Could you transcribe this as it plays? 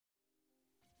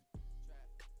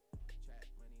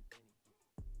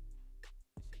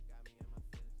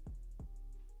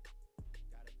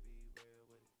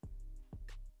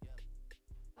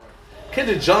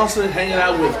Kendrick Johnson hanging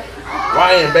out with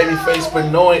Ryan Babyface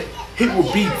Benoit. He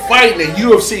will be fighting at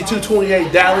UFC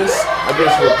 228 Dallas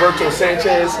against Roberto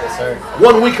Sanchez. Yes, sir.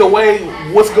 1 week away.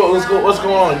 What's going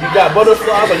on? You got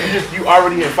butterflies, or you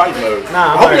already in fight mode?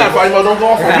 Nah, I hope you're not in fight mode. Don't go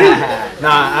off for me.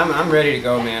 Nah, I'm ready to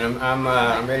go, man. I'm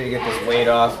ready to get this weight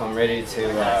off. I'm ready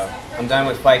to. I'm done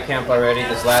with fight camp already.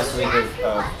 This last week of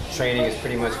training is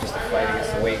pretty much just a fight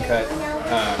against the weight cut.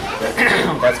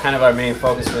 That's kind of our main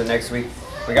focus for the next week.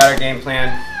 We got our game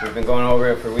plan. We've been going over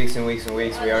it for weeks and weeks and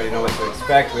weeks. We already know what to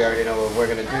expect. We already know what we're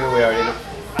gonna do. We already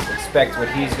expect what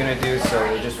he's gonna do. So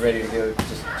we're just ready to go.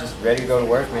 Just ready to go to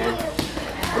work, man.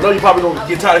 I know you're probably gonna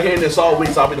get tired of hearing this all week,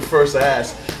 so I'll be the first to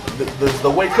ask. The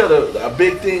weight cut a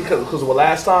big thing because of the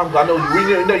last time? I know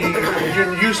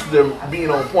you're used to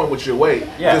being on point with your weight.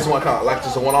 Yeah. This one kind of like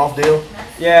just a one-off deal.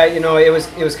 Yeah, you know, it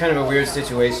was kind of a weird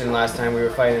situation last time. We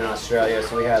were fighting in Australia,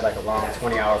 so we had like a long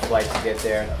 20-hour flight to get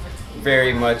there.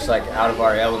 Very much like out of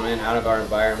our element, out of our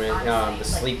environment. The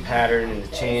sleep pattern and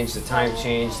the time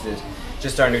change,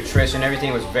 just our nutrition,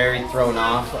 everything was very thrown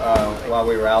off while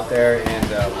we were out there.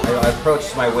 And I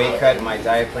approached my weight cut and my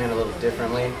diet plan a little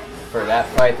differently for that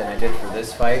fight than I did for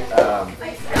this fight.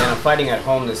 And I'm fighting at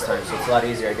home this time, so it's a lot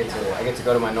easier. I get to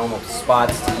go to my normal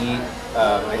spots to eat.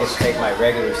 I get to take my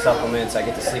regular supplements. I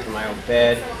get to sleep in my own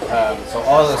bed. So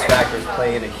all those factors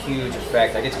play in a huge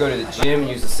effect. I get to go to the gym,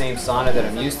 use the same sauna that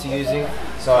I'm used to using.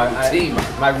 So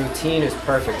my routine is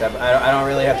perfect. I don't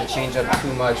really have to change up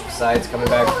too much besides coming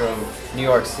back from New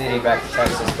York City back to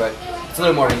Texas, but it's a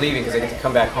little more relieving because I get to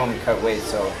come back home and cut weight.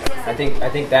 So I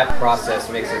think that process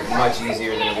makes it much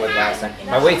easier than it would last time.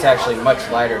 My weight's actually much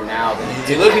lighter now than it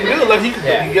did. You're looking good. Like you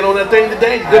get on that thing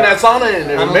today. Get in that sauna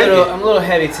and I'm a little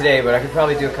heavy today, but I could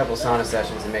probably do a couple sauna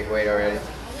sessions and make weight already.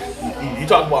 You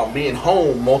talk about being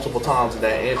home multiple times in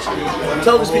that entry.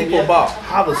 Tell these people about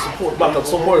the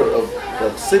support of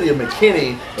the city of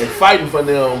McKinney and fighting for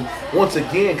them once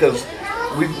again, because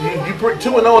you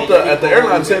 2-0 at the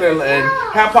airline center, and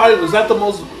was that the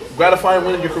most gratifying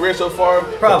win in your career so far?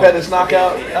 Probably. The Pettis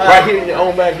knockout right here in your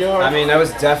own backyard. I mean, that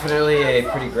was definitely a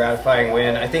pretty gratifying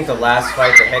win. I think the last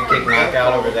fight, the head kick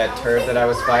knockout over that turd that I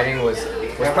was fighting, was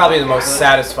probably the most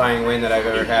satisfying win that I've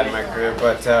ever had in my career.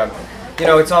 But you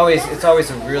know, it's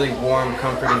always a really warm,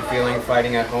 comforting feeling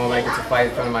fighting at home. I get to fight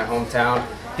in front of my hometown.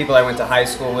 People I went to high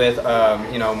school with,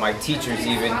 you know, my teachers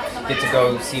even get to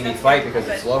go see me fight because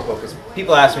it's local. Because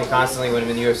people ask me constantly when I'm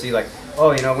in the UFC, like,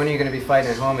 oh, you know, when are you going to be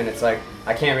fighting at home? And it's like,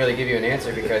 I can't really give you an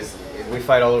answer because we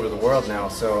fight all over the world now.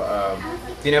 So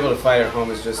being able to fight at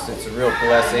home is it's a real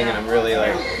blessing, and I'm really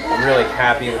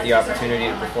happy with the opportunity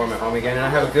to perform at home again. And I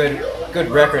have a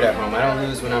good record at home. I don't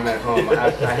lose when I'm at home.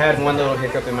 I had one little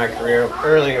hiccup in my career,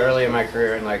 early in my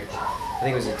career, and like, I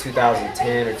think it was in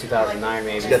 2010 or 2009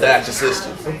 maybe. You got the active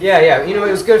system. Yeah. You know, it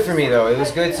was good for me though. It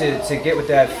was good to get what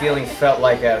that feeling felt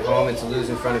like at home and to lose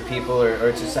in front of people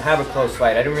or just to have a close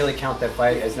fight. I didn't really count that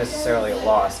fight as necessarily a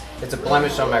loss. It's a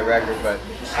blemish on my record, but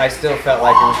I still felt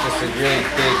like it was just a really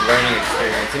big learning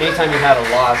experience. And anytime you had a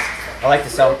loss, I like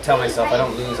to tell myself I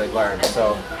don't lose, I learn.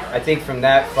 So I think from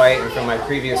that fight and from my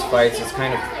previous fights, it's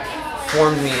kind of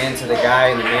formed me into the guy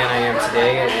and the man I am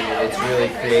today, and it's really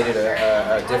created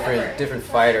a different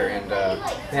fighter. And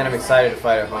man, I'm excited to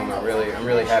fight at home. I'm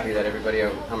really happy that everybody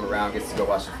I'm around gets to go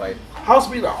watch the fight. How's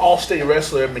being an all-state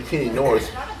wrestler at McKinney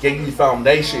North gave you the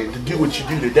foundation to do what you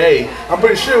do today? I'm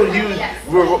pretty sure when you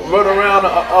were running around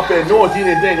up in North, you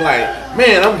didn't think like,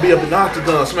 man, I'm gonna be up in the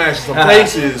octagon smashing some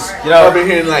places. You know, I've been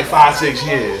here in like 5-6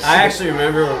 years. I actually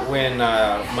remember when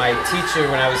my teacher,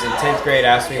 when I was in 10th grade,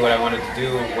 asked me what I wanted to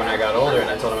do when I got older, and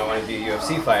I told him I wanted to be a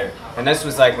UFC fighter. And this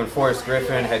was like when Forrest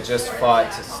Griffin had just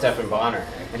fought Stephen Bonner,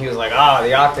 and he was like,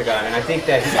 the octagon. And I think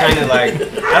that he kind of like,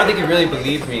 I don't think he really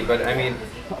believed me, but I mean,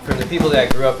 from the people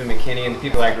that grew up in McKinney and the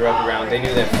people I grew up around, they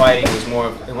knew that fighting was more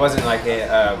of, it wasn't like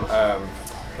a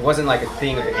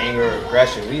thing of anger or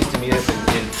aggression. We used to meet up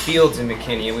in fields in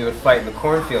McKinney, and we would fight in the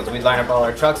cornfields. We'd line up all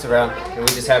our trucks around, and we'd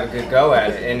just have a good go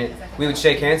at it. And we would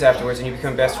shake hands afterwards, and you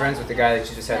become best friends with the guy that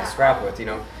you just had to scrap with, you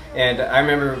know. And I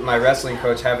remember my wrestling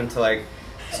coach having to, like,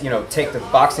 you know, take the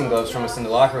boxing gloves from us in the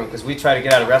locker room because we try to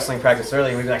get out of wrestling practice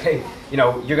early, and we'd be like, hey, you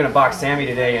know, you're gonna box Sammy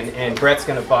today, and Brett's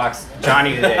gonna box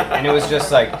Johnny today. And it was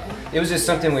just like, it was just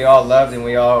something we all loved, and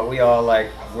we all like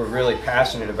were really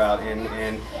passionate about.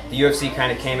 And the UFC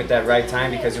kind of came at that right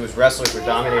time because it was wrestlers were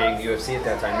dominating the UFC at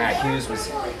that time. Matt Hughes was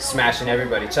smashing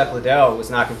everybody. Chuck Liddell was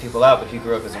knocking people out, but he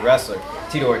grew up as a wrestler.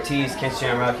 Tito Ortiz, Ken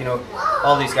Shamrock, you know,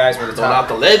 all these guys were the top. Not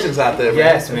the legends out there, man.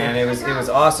 Yes, man, it was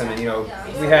awesome. And you know,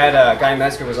 we had Guy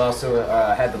Mesker was also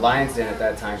had the Lions Den at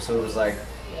that time, so it was like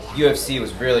UFC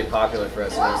was really popular for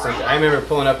us. It was something, I remember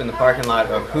pulling up in the parking lot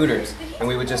of Hooters, and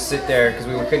we would just sit there because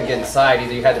we couldn't get inside.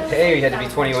 Either you had to pay or you had to be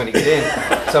 21 to get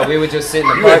in. So we would just sit in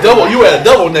the parking lot. You had a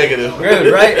double negative.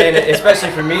 Good, right? And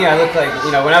especially for me, I looked like,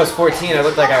 you know, when I was 14, I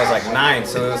looked like I was like 9.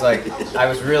 So it was like I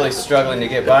was really struggling to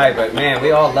get by. But man,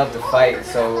 we all love to fight.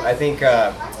 So I think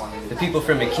the people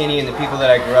from McKinney and the people that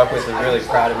I grew up with are really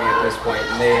proud of me at this point.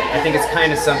 And I think it's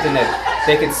kind of something that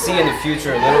they could see in the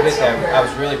future a little bit, that I was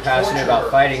really passionate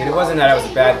about fighting. And it wasn't that I was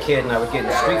a bad kid and I would get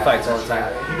into street fights all the time.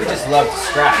 We just loved to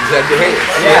scrap. You had your hands.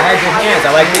 Yeah, I had good hands.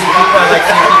 I like hitting people. I like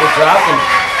seeing people drop. And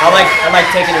I like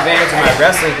taking advantage of my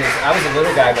wrestling because I was a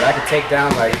little guy, but I could take down,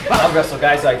 like, I'll wrestle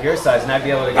guys like your size and I'd be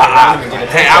able to get around them and get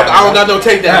a takedown. I don't got no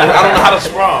takedown. I don't know how to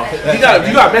sprawl.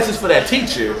 You got a message for that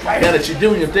teacher now that you're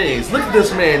doing your things. Look at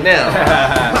this man now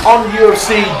on the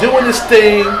UFC doing this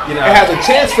thing, and has a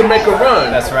chance to make a run.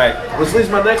 That's right. Which leads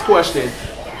to my next question.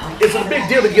 Is it a big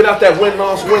deal to get out that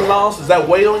win-loss? Is that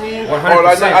weigh on you? 100%. Or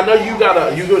I know you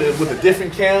go with a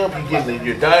different camp, you getting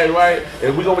your diet right,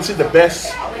 and we're gonna see the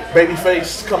best baby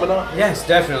face coming up? Yes,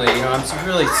 definitely. You know, I'm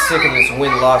really sick of this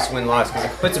win-loss, because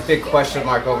it puts a big question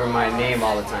mark over my name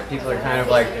all the time. People are kind of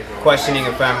like questioning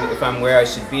if I'm where I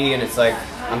should be, and it's like,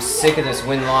 I'm sick of this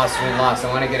win-loss. I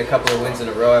want to get a couple of wins in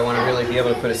a row. I want to really be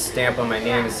able to put a stamp on my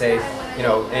name and say, you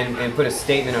know, and put a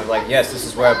statement of like, yes, this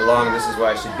is where I belong, this is where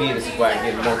I should be, this is why I'm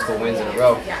getting multiple wins in a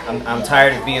row. I'm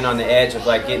tired of being on the edge of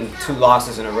like getting 2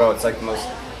 losses in a row. It's like the most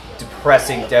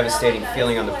depressing, devastating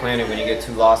feeling on the planet when you get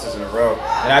 2 losses in a row.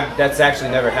 And that's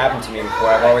actually never happened to me before.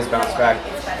 I've always bounced back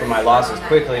from my losses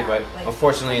quickly, but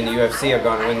unfortunately in the UFC I've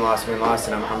gone win-loss,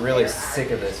 and I'm really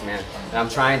sick of this, man. And I'm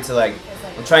trying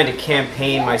to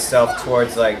campaign myself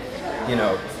towards, like, you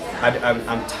know,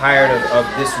 I'm tired of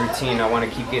this routine. I want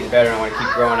to keep getting better. I want to keep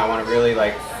growing. I want to really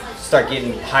like start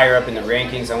getting higher up in the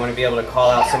rankings. I want to be able to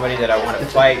call out somebody that I want to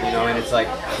fight, you know. And it's like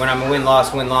when I'm a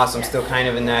win-loss, I'm still kind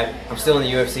of in that. I'm still in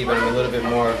the UFC, but I'm a little bit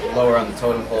more lower on the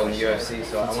totem pole in the UFC.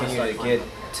 So I want you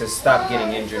to stop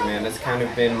getting injured, man. That's kind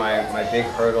of been my big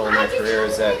hurdle in my career,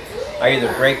 is that I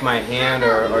either break my hand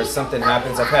or something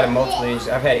happens. I've had multiple injuries.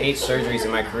 I've had 8 surgeries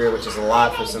in my career, which is a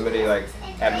lot for somebody like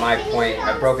at my point.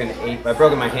 I've broken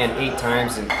my hand 8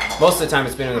 times, and most of the time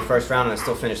it's been in the first round, and I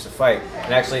still finish the fight.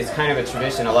 And actually, it's kind of a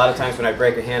tradition. A lot of times when I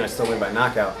break a hand, I still win by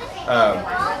knockout.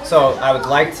 So I would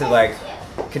like to like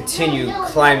continue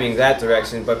climbing that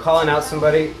direction, but calling out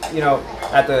somebody, you know,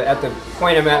 at the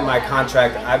point I'm at in my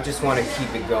contract, I just want to keep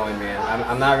it going, man.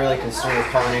 I'm not really concerned with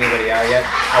calling anybody out yet.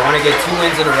 I want to get 2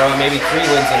 wins in a row, maybe 3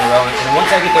 wins in a row, and once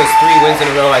I get those 3 wins in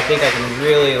a row, I think I can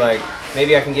really, like,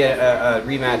 maybe I can get a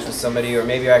rematch with somebody, or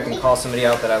maybe I can call somebody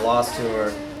out that I lost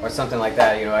to, or something like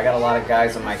that. You know, I got a lot of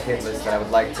guys on my hit list that I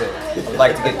would like to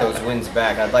get those wins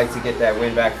back. I'd like to get that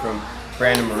win back from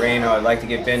Brandon Moreno. I'd like to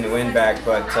get Ben to win back,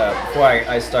 but before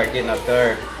I start getting up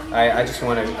there, I just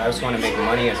want to make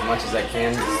money as much as I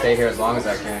can, stay here as long as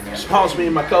I can. Yeah. Promise me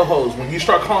and my co-host, when you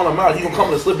start calling them out, he gonna come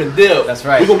to slip and dip. That's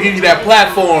right. We're gonna give you that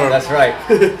platform. That's right.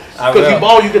 Because you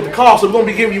ball, you get the call, so we're gonna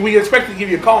be giving you. We expect to give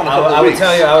you a call in a couple of weeks. I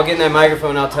would tell you, I will get in that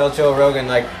microphone. I'll tell Joe Rogan,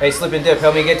 like, hey, slip and dip,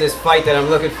 help me get this fight that I'm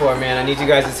looking for, man. I need you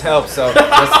guys' help. So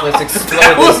let's explode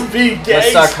this. Let's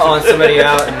start calling somebody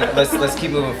out, and let's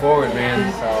keep moving forward,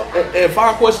 man. So. And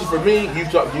final question for me, you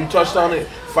touched on it,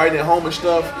 fighting at home and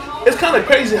stuff. It's kind of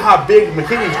crazy how big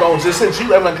McKinney's grown just since you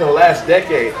left, like, in the last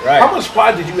decade. Right. How much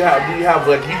pride did you have? Do you have,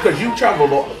 like, because you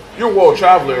travel, you're a world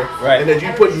traveler, right, and then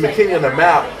you put McKinney on the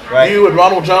map. Right. You and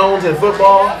Ronald Jones in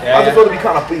football. Yeah, I just feel to be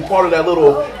kind of be part of that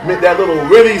little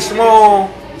really small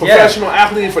professional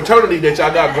athlete fraternity that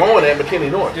y'all got growing at McKinney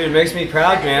North. Dude, it makes me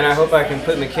proud, man. I hope I can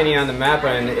put McKinney on the map,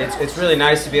 and it's really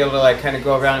nice to be able to, like, kind of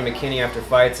go around in McKinney after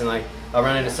fights, and, like, I'll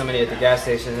run into somebody at the gas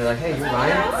station and they're like, hey, you're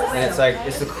Ryan? And it's like,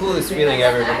 it's the coolest feeling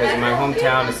ever, because in my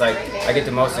hometown, it's like, I get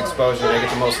the most exposure, I get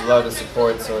the most love and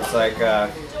support. So it's like,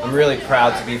 I'm really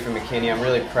proud to be from McKinney. I'm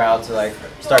really proud to, like,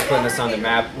 start putting this on the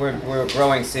map. We're a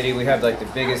growing city. We have, like, the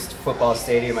biggest football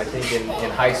stadium, I think, in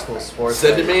high school sports.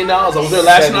 $70 million. I was there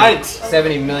last night.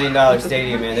 $70 million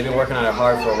stadium, man. They've been working on it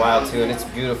hard for a while, too, and it's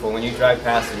beautiful. When you drive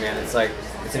past it, man, it's like,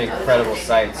 it's an incredible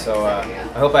sight. So I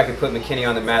hope I can put McKinney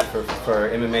on the map for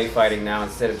MMA fighting now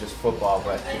instead of just football.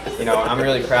 But, you know, I'm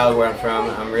really proud of where I'm from.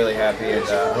 I'm really happy, and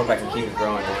I hope I can keep it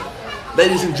growing, man.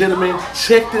 Ladies and gentlemen,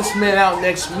 check this man out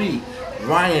next week.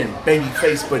 Ryan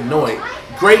Babyface Benoit.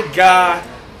 Great guy,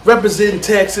 representing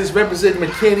Texas, representing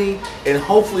McKinney, and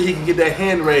hopefully he can get that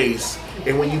hand raised.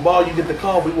 And when you ball, you get the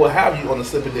call, we will have you on the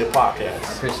Slip and Dip podcast.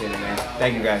 I appreciate it, man.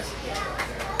 Thank you, guys.